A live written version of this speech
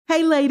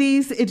Hey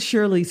ladies, it's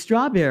Shirley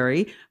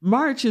Strawberry.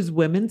 March is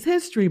Women's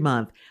History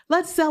Month.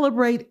 Let's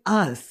celebrate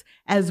us.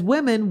 As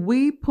women,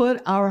 we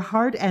put our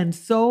heart and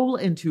soul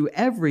into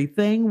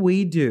everything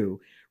we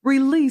do.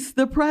 Release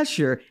the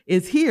Pressure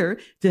is here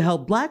to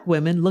help Black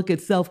women look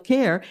at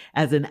self-care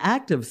as an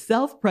act of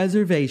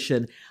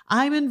self-preservation.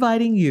 I'm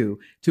inviting you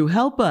to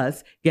help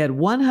us get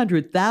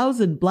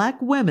 100,000 Black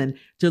women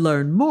to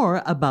learn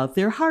more about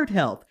their heart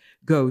health.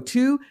 Go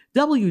to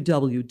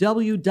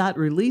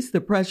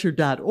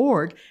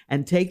www.releasethepressure.org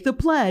and take the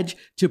pledge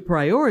to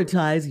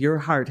prioritize your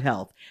heart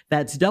health.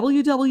 That's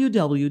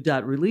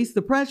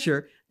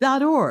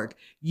www.releasethepressure.org.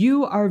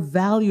 You are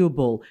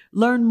valuable.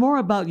 Learn more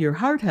about your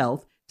heart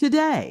health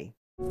today.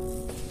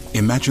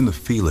 Imagine the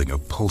feeling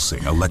of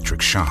pulsing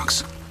electric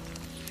shocks.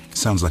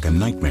 Sounds like a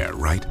nightmare,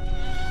 right?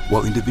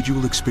 While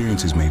individual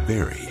experiences may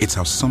vary, it's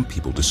how some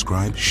people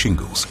describe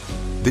shingles.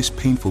 This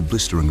painful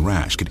blistering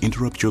rash could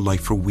interrupt your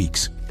life for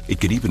weeks. It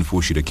could even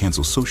force you to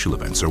cancel social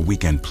events or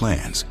weekend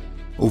plans.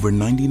 Over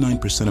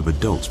 99% of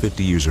adults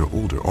 50 years or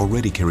older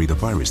already carry the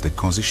virus that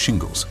causes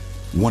shingles.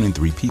 1 in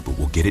 3 people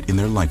will get it in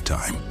their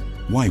lifetime.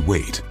 Why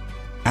wait?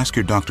 Ask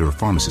your doctor or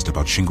pharmacist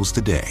about shingles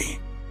today.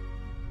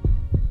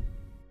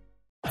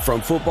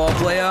 From football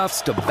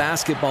playoffs to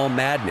basketball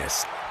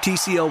madness,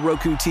 TCL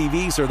Roku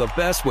TVs are the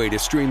best way to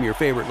stream your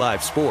favorite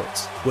live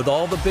sports. With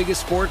all the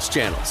biggest sports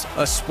channels,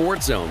 a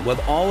sports zone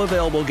with all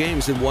available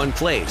games in one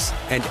place,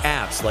 and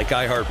apps like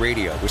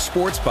iHeartRadio with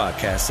sports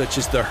podcasts such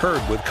as The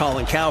Herd with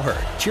Colin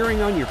Cowherd.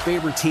 Cheering on your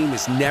favorite team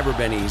has never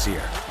been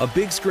easier. A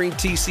big screen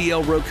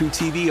TCL Roku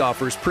TV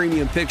offers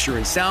premium picture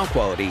and sound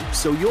quality,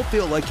 so you'll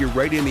feel like you're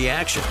right in the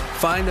action.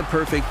 Find the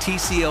perfect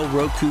TCL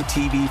Roku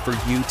TV for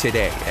you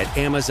today at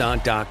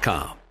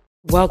Amazon.com.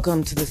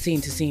 Welcome to the Scene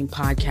to Scene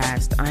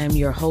podcast. I am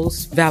your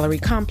host, Valerie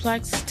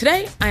Complex.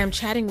 Today, I am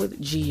chatting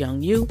with Ji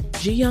Young Yoo.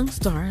 Ji Young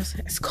stars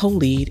as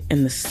co-lead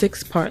in the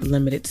 6-part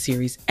limited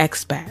series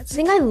Expats. I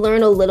think I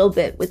learn a little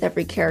bit with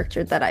every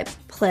character that I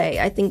play.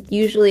 I think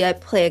usually I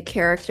play a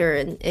character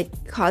and it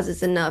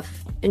causes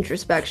enough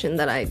introspection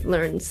that I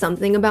learn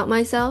something about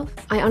myself.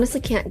 I honestly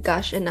can't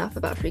gush enough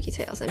about Freaky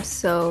Tales. I'm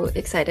so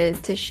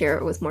excited to share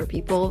it with more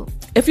people.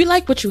 If you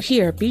like what you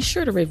hear, be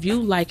sure to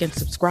review, like, and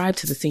subscribe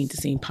to the Scene to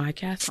Scene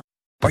podcast.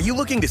 Are you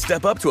looking to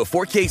step up to a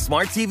 4K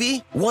smart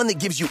TV? One that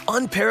gives you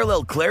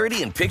unparalleled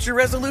clarity and picture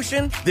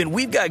resolution? Then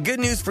we've got good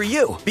news for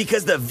you,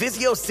 because the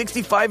Vizio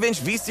 65-inch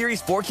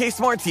V-Series 4K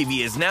smart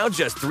TV is now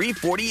just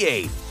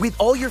 $348. With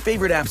all your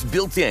favorite apps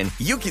built in,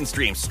 you can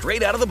stream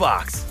straight out of the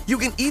box. You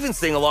can even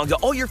sing along to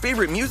all your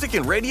favorite music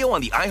and radio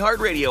on the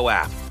iHeartRadio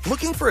app.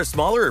 Looking for a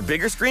smaller or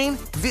bigger screen?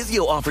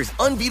 Vizio offers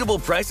unbeatable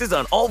prices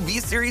on all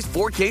V-Series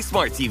 4K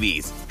smart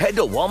TVs. Head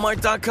to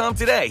Walmart.com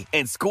today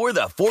and score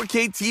the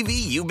 4K TV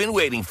you've been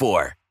waiting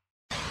for.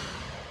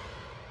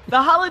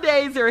 The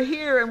holidays are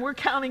here and we're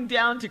counting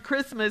down to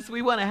Christmas.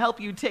 We want to help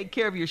you take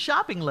care of your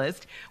shopping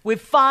list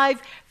with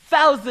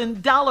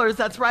 $5,000.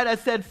 That's right, I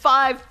said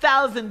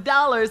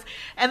 $5,000.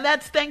 And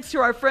that's thanks to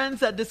our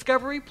friends at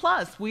Discovery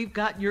Plus. We've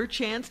got your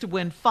chance to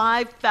win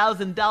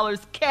 $5,000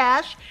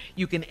 cash.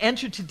 You can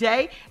enter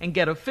today and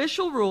get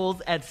official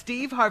rules at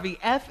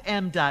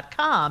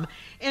steveharveyfm.com.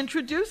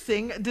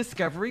 Introducing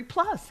Discovery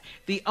Plus,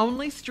 the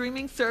only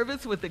streaming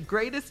service with the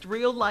greatest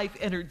real-life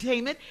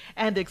entertainment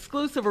and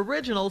exclusive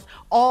originals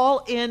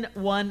all in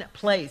one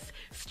place.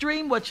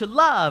 Stream what you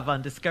love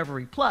on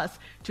Discovery Plus.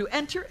 To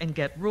enter and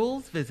get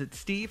rules, visit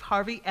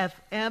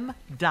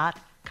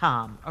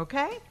steveharveyfm.com.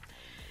 Okay?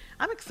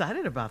 I'm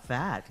excited about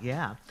that,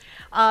 yeah.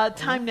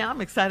 Time now,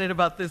 I'm excited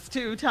about this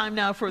too. Time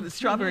now for the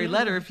Strawberry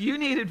Letter. If you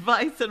need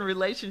advice on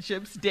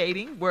relationships,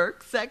 dating,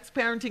 work, sex,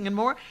 parenting, and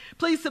more,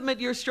 please submit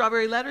your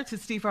Strawberry Letter to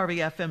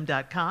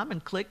steveharveyfm.com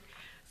and click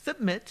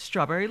Submit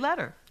Strawberry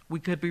Letter.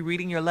 We could be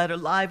reading your letter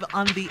live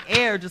on the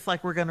air, just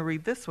like we're going to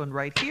read this one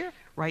right here,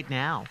 right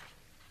now.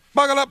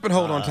 Buckle up and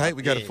hold on tight.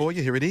 We got it for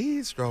you. Here it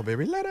is,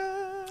 Strawberry Letter.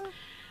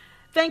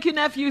 Thank you,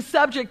 nephew.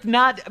 Subject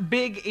not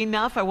big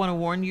enough. I want to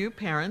warn you,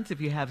 parents,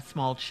 if you have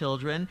small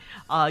children,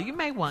 you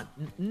may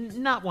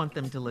not want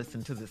them to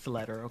listen to this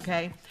letter,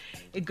 okay?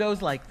 It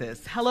goes like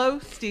this. Hello,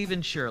 Steve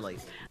and Shirley.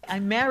 I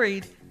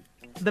married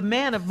the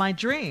man of my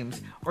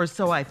dreams, or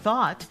so I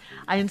thought.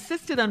 I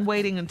insisted on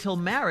waiting until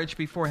marriage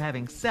before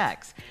having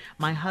sex.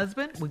 My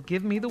husband would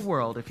give me the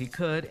world if he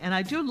could, and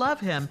I do love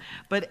him,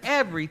 but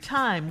every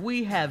time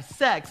we have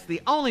sex,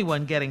 the only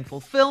one getting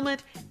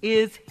fulfillment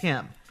is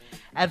him.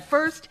 At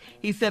first,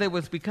 he said it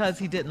was because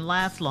he didn't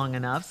last long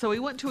enough, so he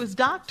went to his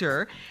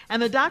doctor,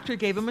 and the doctor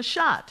gave him a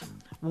shot.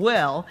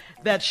 Well,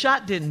 that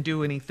shot didn't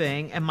do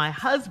anything, and my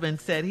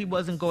husband said he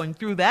wasn't going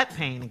through that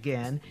pain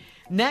again.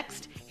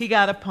 Next, he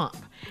got a pump,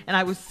 and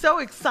I was so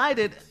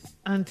excited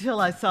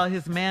until I saw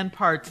his man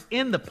parts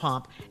in the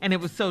pump, and it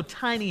was so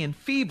tiny and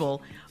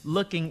feeble.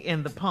 looking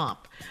in the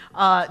pump.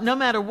 No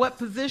matter what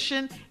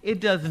position, it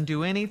doesn't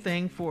do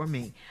anything for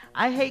me.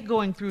 I hate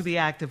going through the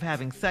act of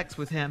having sex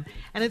with him,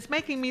 and it's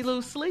making me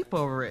lose sleep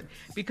over it.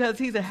 Because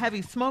he's a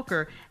heavy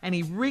smoker and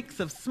he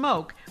reeks of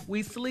smoke,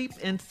 we sleep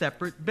in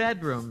separate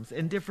bedrooms,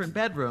 in different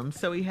bedrooms,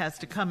 so he has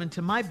to come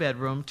into my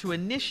bedroom to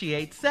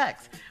initiate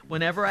sex.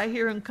 Whenever I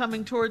hear him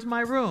coming towards my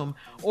room,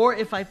 or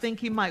if I think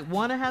he might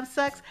want to have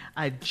sex,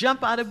 I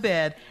jump out of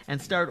bed and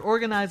start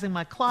organizing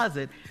my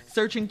closet,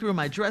 searching through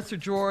my dresser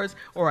drawers,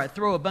 or I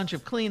throw a bunch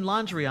of clean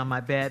laundry on my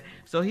bed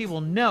so he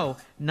will know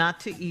not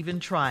to even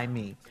try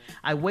me.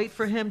 I wait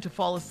for him to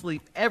fall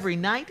asleep every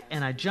night,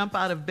 and I jump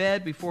out of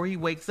bed before he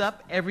wakes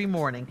up every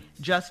morning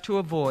just to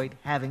avoid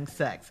having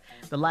sex.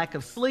 The lack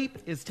of sleep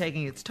is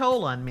taking its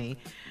toll on me.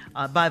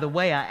 By the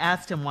way, I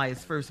asked him why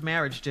his first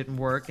marriage didn't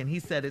work, and he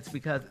said it's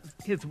because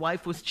his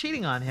wife was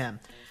cheating on him.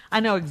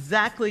 I know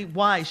exactly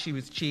why she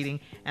was cheating,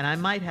 and I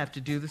might have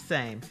to do the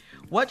same.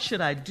 What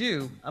should I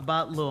do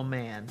about Lil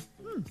Man?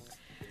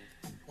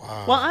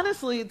 Wow. Well,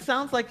 honestly, it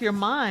sounds like your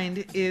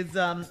mind is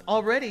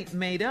already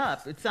made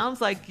up. It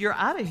sounds like you're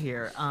out of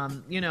here.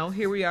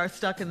 Here we are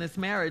stuck in this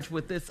marriage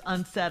with this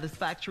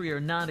unsatisfactory or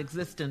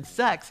non-existent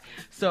sex.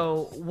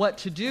 So what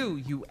to do,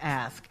 you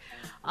ask?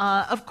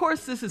 Of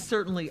course, this is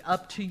certainly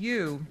up to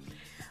you.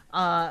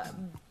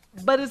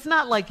 But it's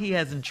not like he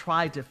hasn't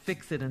tried to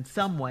fix it in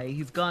some way.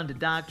 He's gone to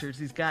doctors,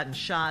 he's gotten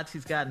shots,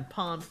 he's gotten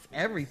pumps,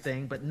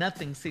 everything, but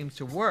nothing seems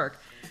to work.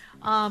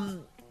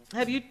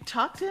 Have you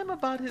talked to him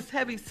about his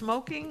heavy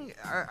smoking?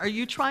 Are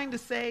you trying to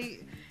say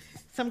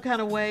some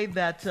kind of way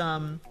that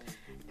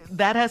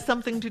that has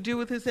something to do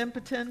with his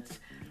impotence?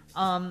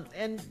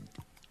 And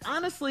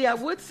honestly, I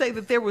would say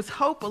that there was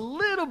hope, a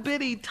little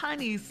bitty,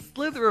 tiny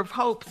sliver of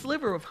hope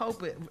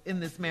in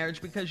this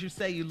marriage because you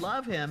say you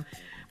love him.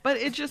 But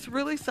it just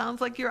really sounds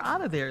like you're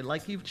out of there,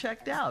 like you've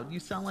checked out. You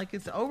sound like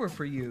it's over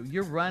for you.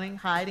 You're running,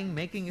 hiding,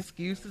 making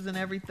excuses and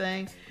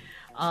everything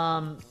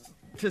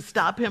to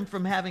stop him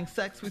from having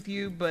sex with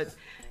you. But,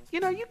 you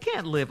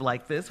can't live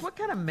like this. What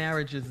kind of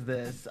marriage is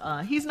this?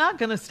 He's not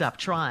going to stop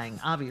trying.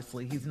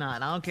 Obviously, he's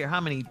not. I don't care how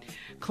many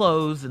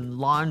clothes and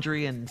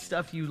laundry and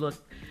stuff you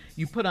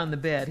put on the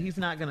bed. He's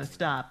not going to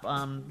stop.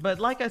 But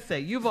like I say,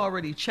 you've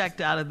already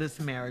checked out of this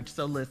marriage.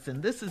 So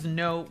listen, this is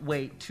no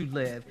way to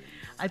live.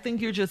 I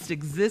think you're just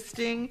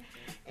existing.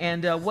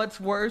 And what's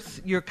worse,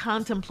 you're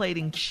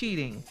contemplating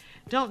cheating.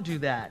 Don't do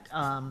that,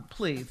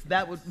 please.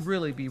 That would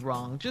really be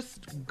wrong.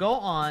 Just go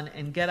on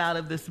and get out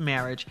of this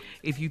marriage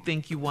if you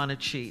think you want to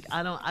cheat.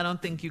 I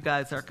don't think you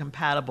guys are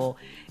compatible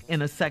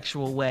in a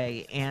sexual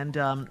way, and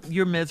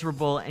you're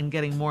miserable and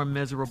getting more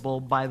miserable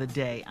by the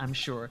day, I'm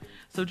sure.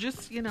 So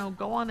just,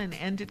 go on and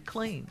end it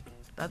clean.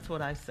 That's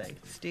what I say.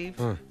 Steve?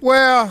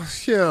 Well,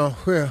 it's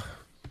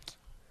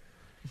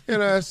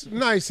a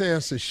nice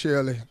answer,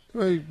 Shirley.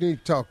 We need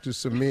to talk to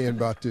some men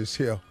about this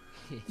here.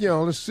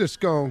 Let's just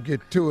go and get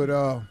to it.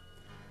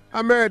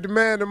 I married the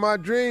man of my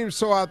dreams,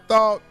 so I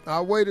thought I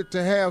waited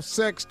to have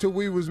sex till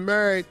we was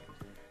married,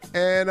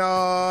 and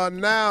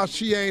now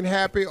she ain't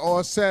happy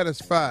or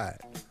satisfied.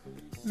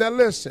 Now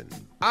listen,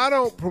 I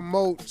don't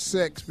promote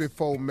sex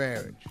before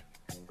marriage.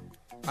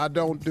 I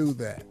don't do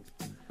that.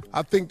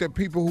 I think that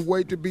people who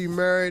wait to be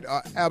married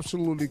are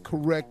absolutely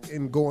correct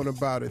in going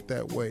about it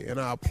that way,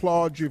 and I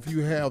applaud you if you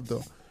have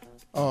the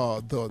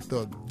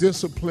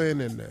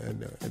discipline and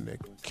the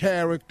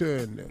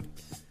character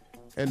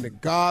and the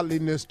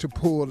godliness to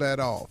pull that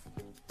off.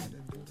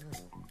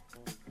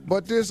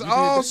 But this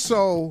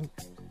also,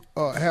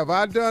 have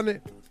I done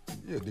it?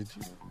 Yeah, did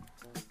you?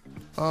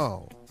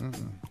 Oh,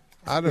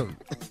 I don't.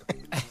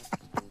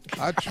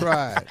 I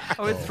tried.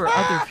 Oh, it's for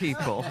other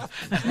people.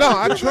 No,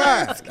 I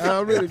tried. I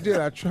really did.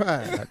 I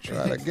tried.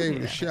 I gave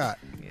it a shot.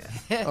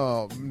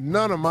 Yeah.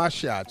 None of my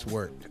shots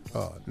worked.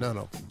 None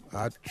of them.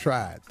 I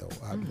tried, though.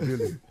 I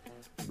really,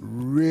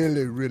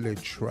 really, really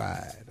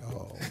tried.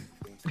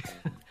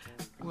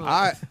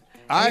 Well,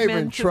 I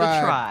even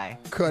tried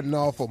cutting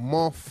off a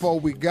month before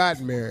we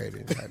got married,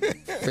 and I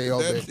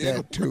failed at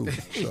that too.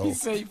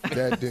 So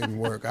that didn't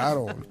work.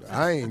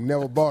 I ain't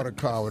never bought a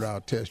car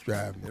without test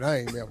driving it.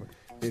 I ain't never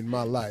in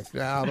my life.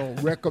 Now I don't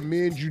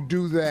recommend you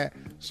do that.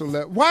 So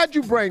why'd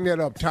you bring that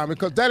up, Tommy?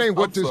 Because that ain't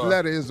what this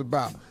letter is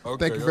about.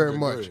 Okay, thank you very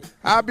much.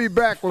 I'll be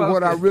back with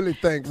what I really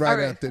think right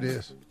after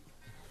this.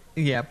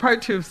 Yeah,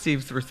 part 2 of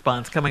Steve's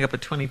response coming up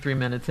at 23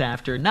 minutes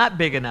after. Not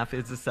big enough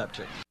is the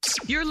subject.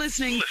 You're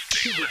listening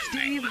to the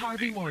Steve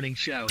Harvey Morning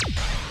Show.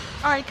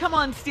 All right, come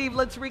on, Steve.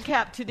 Let's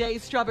recap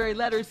today's Strawberry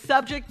Letter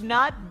subject,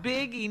 not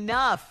big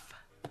enough.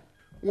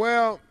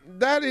 Well,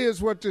 that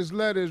is what this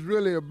letter is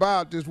really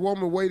about. This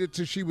woman waited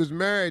till she was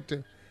married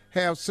to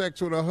have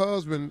sex with her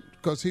husband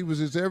because he was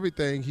his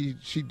everything.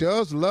 She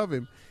does love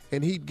him,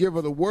 and he'd give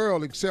her the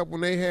world, except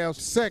when they have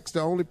sex,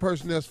 the only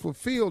person that's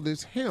fulfilled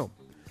is him.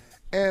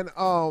 And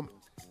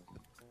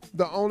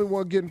the only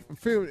one getting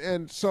fulfilled.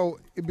 And so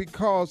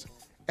because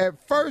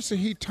at first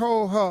he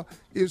told her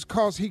it's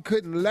because he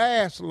couldn't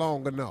last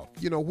long enough,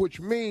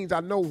 which means, I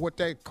know what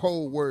that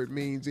code word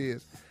means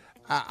is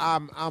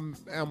I'm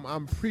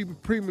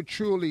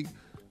prematurely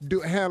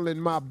handling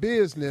my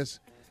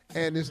business,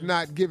 and it's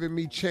not giving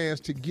me chance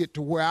to get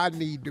to where I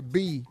need to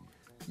be,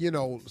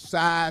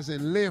 size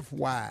and length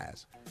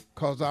wise.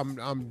 Cause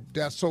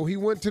so he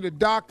went to the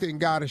doctor and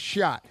got a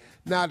shot.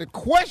 Now the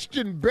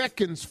question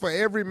beckons for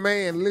every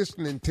man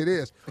listening to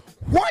this: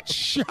 what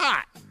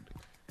shot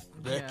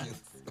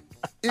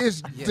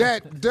is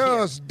that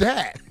does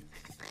that?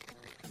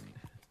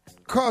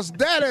 Cause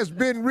that has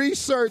been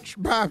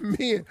researched by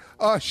men.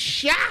 A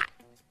shot.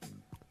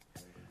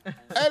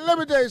 And let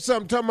me tell you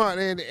something, talking about,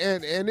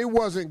 and it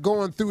wasn't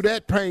going through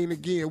that pain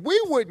again. We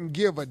wouldn't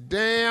give a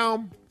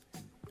damn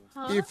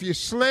if you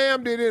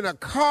slammed it in a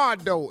car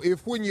door.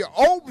 If when you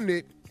open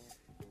it,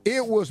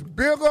 it was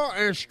bigger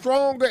and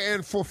stronger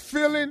and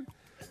fulfilling,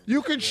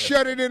 you can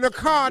shut it in a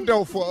car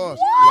door for us.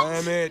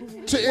 Slam it.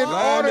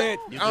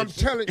 I'm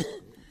telling you.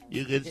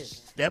 You can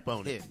step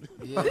on it.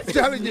 I'm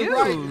telling you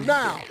right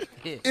now,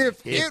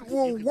 if it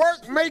will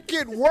work, make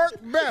it work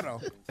better,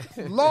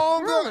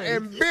 longer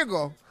and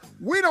bigger,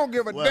 we don't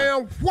give a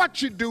damn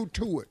what you do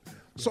to it.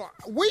 So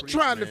we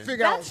trying to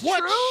figure out what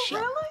true,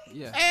 shot.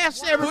 really? Yeah.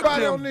 Ask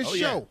everybody on this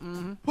show.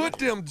 Mm-hmm. Put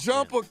them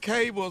jumper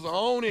cables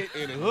on it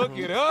and hook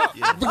it up.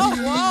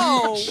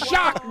 Whoa.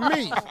 Shock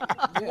me.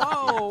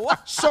 Whoa.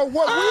 So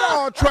what we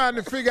all trying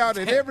to figure out,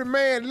 and every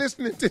man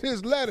listening to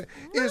this letter,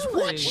 is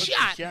what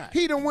shot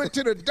he done went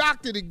to the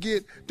doctor to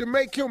get to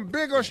make him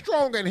bigger,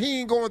 stronger, and he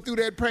ain't going through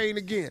that pain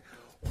again.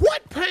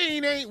 What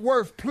pain ain't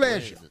worth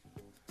pleasure?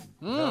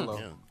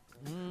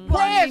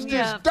 Where's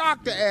this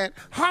doctor at?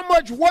 How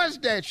much was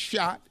that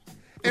shot?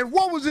 And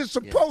what was it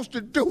supposed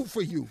to do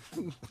for you?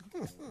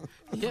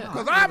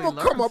 Because I'm going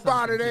to come up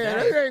out of there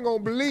and they ain't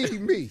going to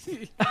believe me.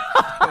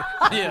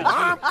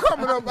 I'm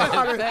coming up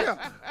out of there.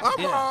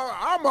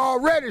 I'm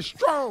already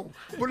strong,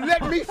 but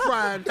let me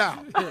find out.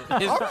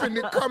 I'm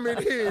finna come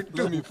in here and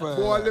do it.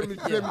 Boy, let me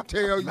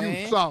tell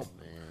you something.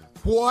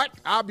 What?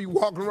 I'll be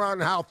walking around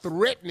the house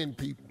threatening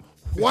people.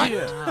 What?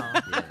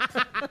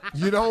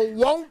 You don't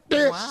want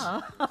this?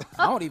 Wow.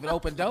 I don't even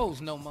open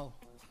doors no more.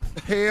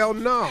 Hell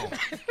no.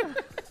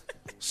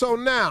 So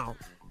now,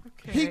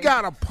 he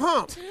got a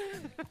pump,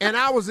 and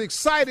I was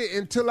excited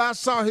until I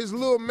saw his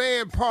little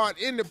man part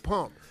in the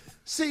pump.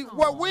 See,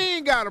 we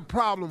ain't got a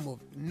problem with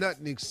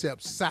nothing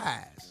except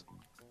size.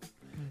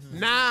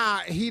 Now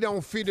he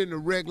don't fit in the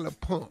regular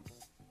pump.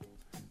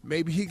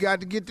 Maybe he got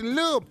to get the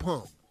little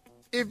pump.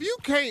 If you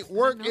can't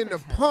work in the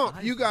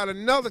pump, you got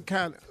another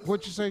kind of...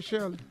 What you say,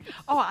 Shirley?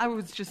 Oh, I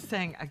was just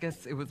saying, I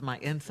guess it was my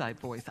inside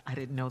voice. I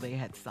didn't know they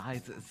had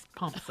sizes,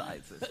 pump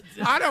sizes.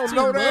 I don't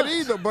know that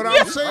either, but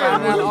I'm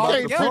saying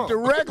you can't fit the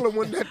regular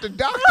one that the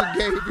doctor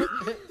gave you.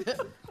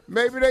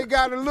 Maybe they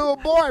got a little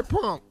boy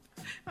pump.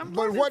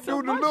 But what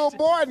do the little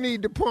boy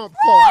need the pump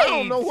for? I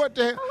don't know what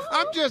the hell.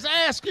 I'm just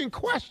asking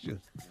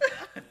questions.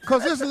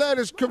 Because this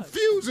letter's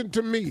confusing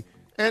to me.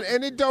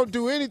 And it don't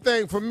do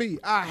anything for me.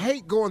 I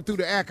hate going through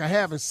the act of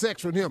having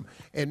sex with him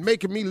and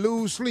making me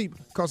lose sleep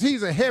because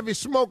he's a heavy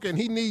smoker and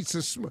he needs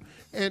to smoke.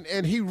 And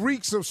he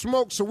reeks of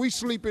smoke, so we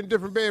sleep in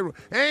different bedrooms.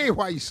 Ain't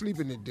why you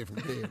sleeping in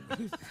different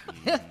bedrooms.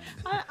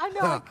 I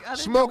know.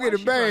 Smoke in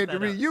the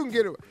bedroom. You can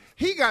get it.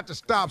 He got to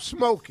stop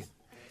smoking.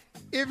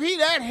 If he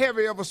that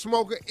heavy of a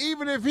smoker,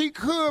 even if he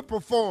could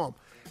perform,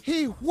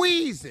 he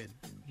wheezing.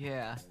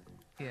 Yeah.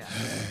 What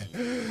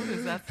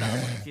does that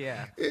sound like?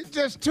 Yeah. It's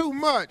just too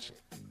much.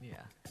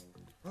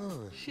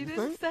 She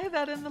didn't say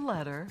that in the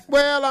letter.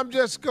 Well, I'm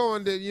just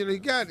going to,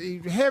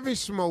 he heavy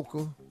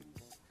smoker.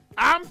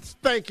 I'm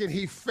thinking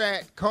he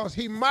fat because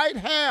he might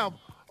have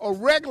a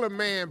regular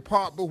man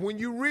part, but when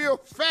you real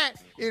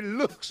fat, it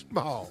looks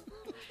small.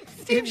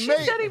 Steve, she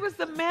said he was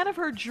the man of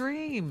her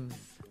dreams.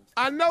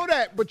 I know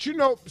that, but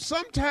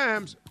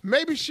sometimes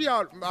maybe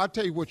I'll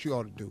tell you what you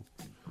ought to do.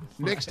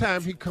 Next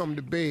time he come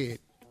to bed,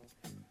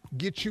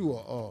 get you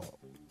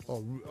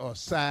a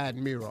side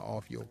mirror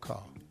off your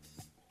car.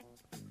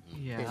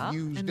 Yeah. And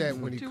use that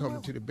when he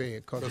comes to the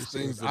bed because it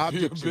says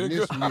objects in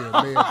this mirror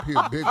may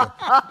appear bigger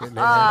than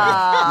they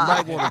are. You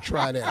might want to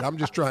try that. I'm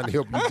just trying to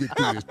help you get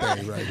through this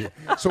thing right here.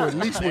 So at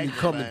least when he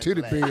comes into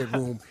the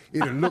bedroom,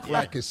 it'll look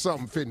like it's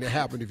something fitting to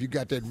happen if you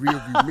got that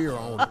rear view mirror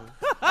on it.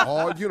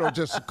 Or,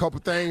 just a couple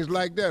things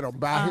like that. Or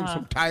buy him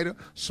some tighter,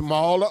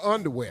 smaller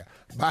underwear.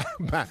 Buy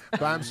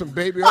him some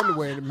baby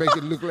underwear and make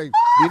it look like...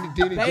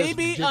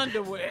 Baby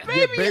underwear.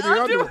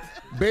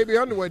 Baby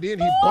underwear, then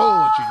he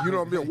bulge it. You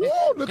know what I mean?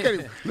 Whoa, look at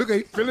him. Look at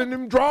him filling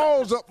them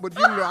drawers up. But,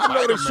 I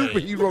know they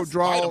superhero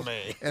drawers.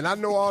 And I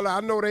know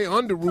they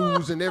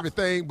underoos and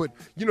everything. But,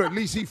 at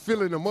least he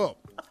filling them up.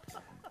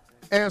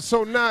 And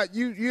so now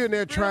you're in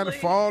there trying to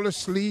fall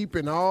asleep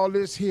and all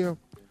this here.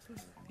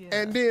 Yeah.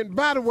 And then,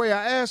 by the way,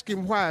 I asked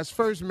him why his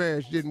first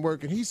marriage didn't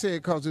work. And he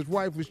said because his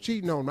wife was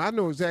cheating on him. I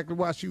know exactly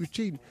why she was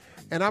cheating.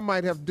 And I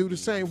might have to do the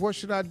same. What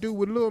should I do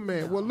with Lil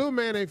Man? Well, Lil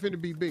Man ain't finna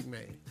be big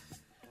man.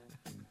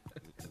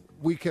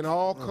 We can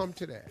all come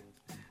to that.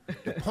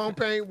 The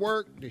pump ain't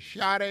work. The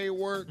shot ain't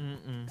work.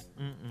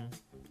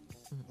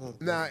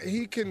 Now,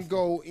 he can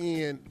go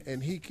in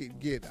and he can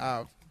get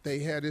out. They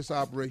had this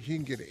operation. He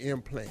can get an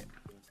implant.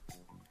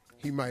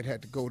 He might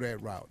have to go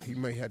that route. He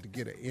may have to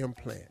get an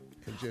implant.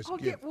 and just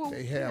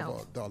they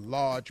have the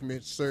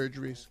enlargement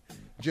surgeries.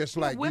 Just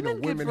like,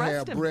 women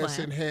have breast implants.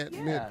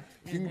 enhancement.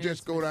 You can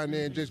just go down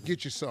there and just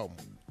get you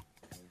something.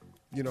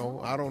 I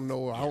don't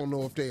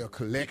know if they're a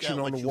collection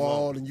on the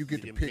wall and you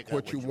get to pick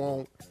what you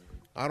want.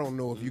 I don't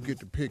know if you get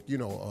to pick,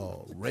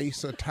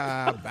 racer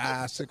tire,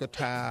 bicycle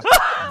tire,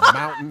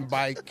 mountain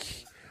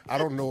bike. I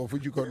don't know if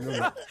you go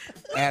to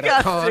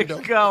Anaconda.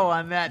 Got to go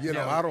on that.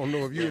 I don't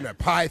know if you're in a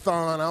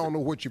Python. I don't know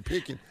what you're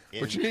picking.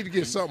 But you need to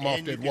get something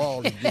off that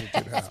wall and get it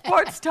to the house.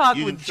 Sports Talk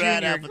you with can try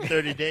Junior. it out for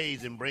 30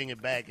 days and bring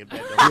it back.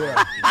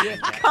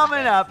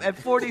 Coming up at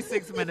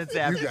 46 minutes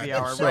after the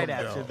hour, right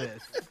after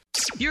this.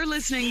 You're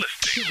listening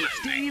to the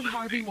Steve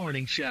Harvey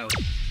Morning Show.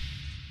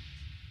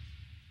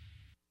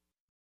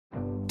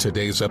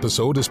 Today's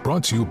episode is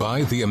brought to you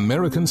by the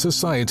American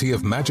Society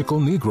of Magical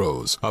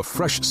Negroes, a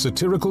fresh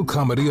satirical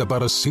comedy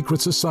about a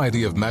secret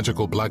society of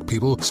magical black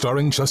people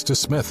starring Justice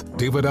Smith,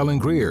 David Allen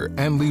Greer,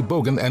 Ann Lee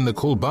Bogan, and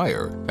Nicole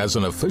Byer. As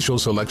an official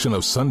selection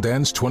of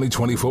Sundance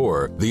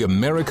 2024, the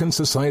American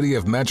Society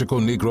of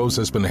Magical Negroes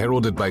has been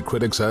heralded by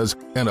critics as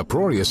an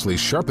uproariously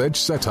sharp-edged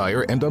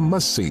satire and a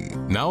must-see.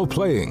 Now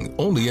playing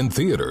only in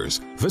theaters.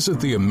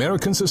 Visit the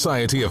American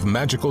Society of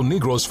Magical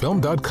Negroes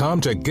Film.com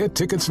to get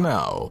tickets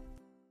now.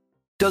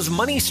 Does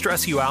money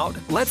stress you out?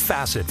 Let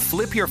Facet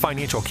flip your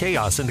financial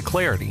chaos into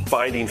clarity.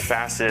 Finding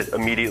Facet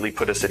immediately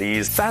put us at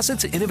ease.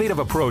 Facet's innovative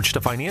approach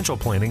to financial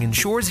planning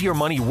ensures your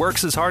money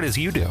works as hard as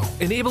you do,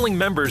 enabling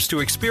members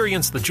to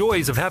experience the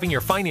joys of having your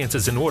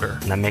finances in order.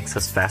 That makes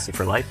us Facet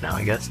for life now,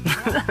 I guess.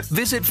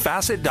 Visit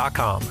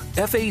Facet.com,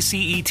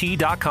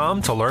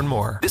 FACET.com to learn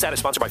more. This ad is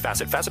sponsored by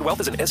Facet. Facet Wealth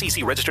is an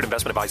SEC registered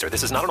investment advisor.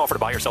 This is not an offer to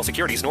buy or sell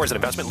securities, nor is it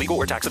investment, legal,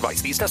 or tax advice.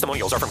 These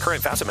testimonials are from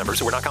current Facet members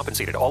who are not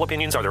compensated. All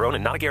opinions are their own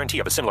and not a guarantee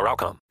of a similar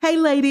outcome. Hey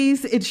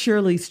ladies, it's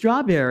Shirley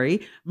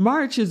Strawberry.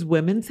 March is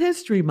Women's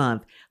History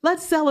Month.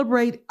 Let's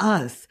celebrate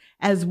us.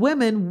 As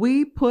women,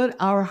 we put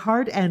our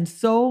heart and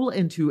soul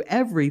into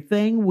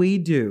everything we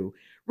do.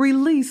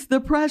 Release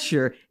the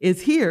Pressure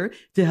is here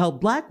to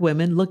help Black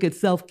women look at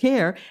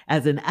self-care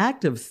as an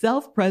act of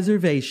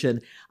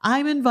self-preservation.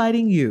 I'm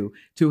inviting you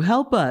to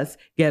help us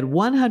get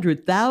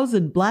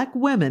 100,000 Black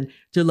women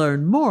to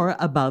learn more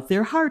about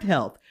their heart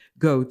health.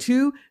 Go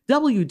to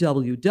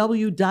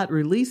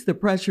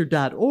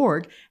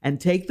www.releasethepressure.org and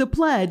take the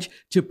pledge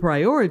to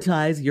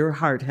prioritize your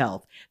heart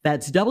health.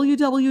 That's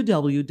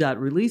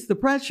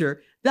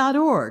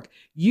www.releasethepressure.org.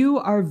 You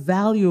are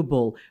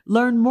valuable.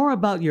 Learn more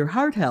about your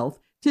heart health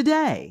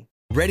today.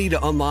 Ready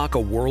to unlock a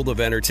world of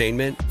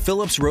entertainment?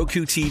 Philips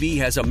Roku TV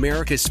has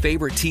America's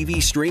favorite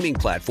TV streaming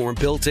platform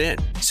built in,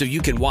 so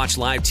you can watch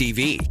live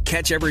TV,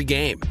 catch every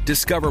game,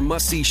 discover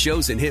must-see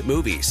shows and hit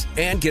movies,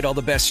 and get all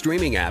the best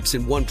streaming apps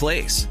in one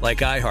place, like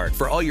iHeart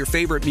for all your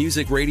favorite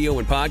music, radio,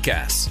 and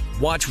podcasts.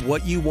 Watch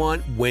what you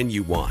want, when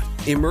you want.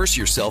 Immerse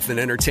yourself in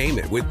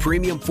entertainment with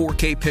premium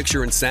 4K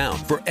picture and sound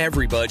for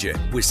every budget,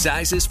 with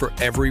sizes for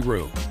every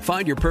room.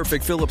 Find your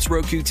perfect Philips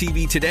Roku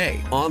TV today,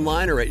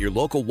 online or at your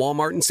local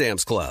Walmart and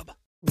Sam's Club.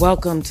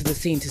 Welcome to the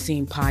Scene to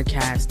Scene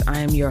podcast. I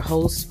am your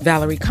host,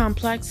 Valerie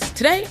Complex.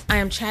 Today, I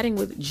am chatting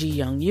with Ji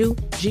Young Yu.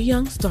 Ji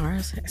Young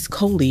stars as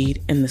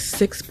co-lead in the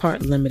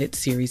 6-part limited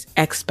series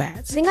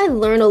Expats. I think I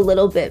learn a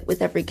little bit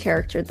with every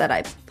character that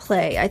I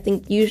play. I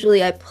think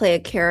usually I play a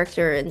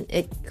character and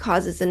it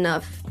causes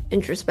enough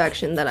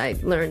introspection that I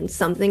learn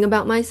something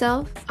about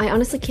myself. I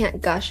honestly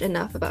can't gush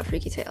enough about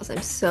Freaky Tales.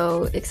 I'm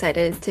so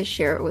excited to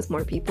share it with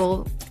more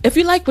people. If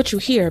you like what you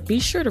hear, be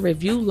sure to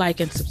review, like,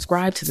 and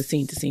subscribe to the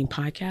Scene to Scene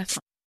podcast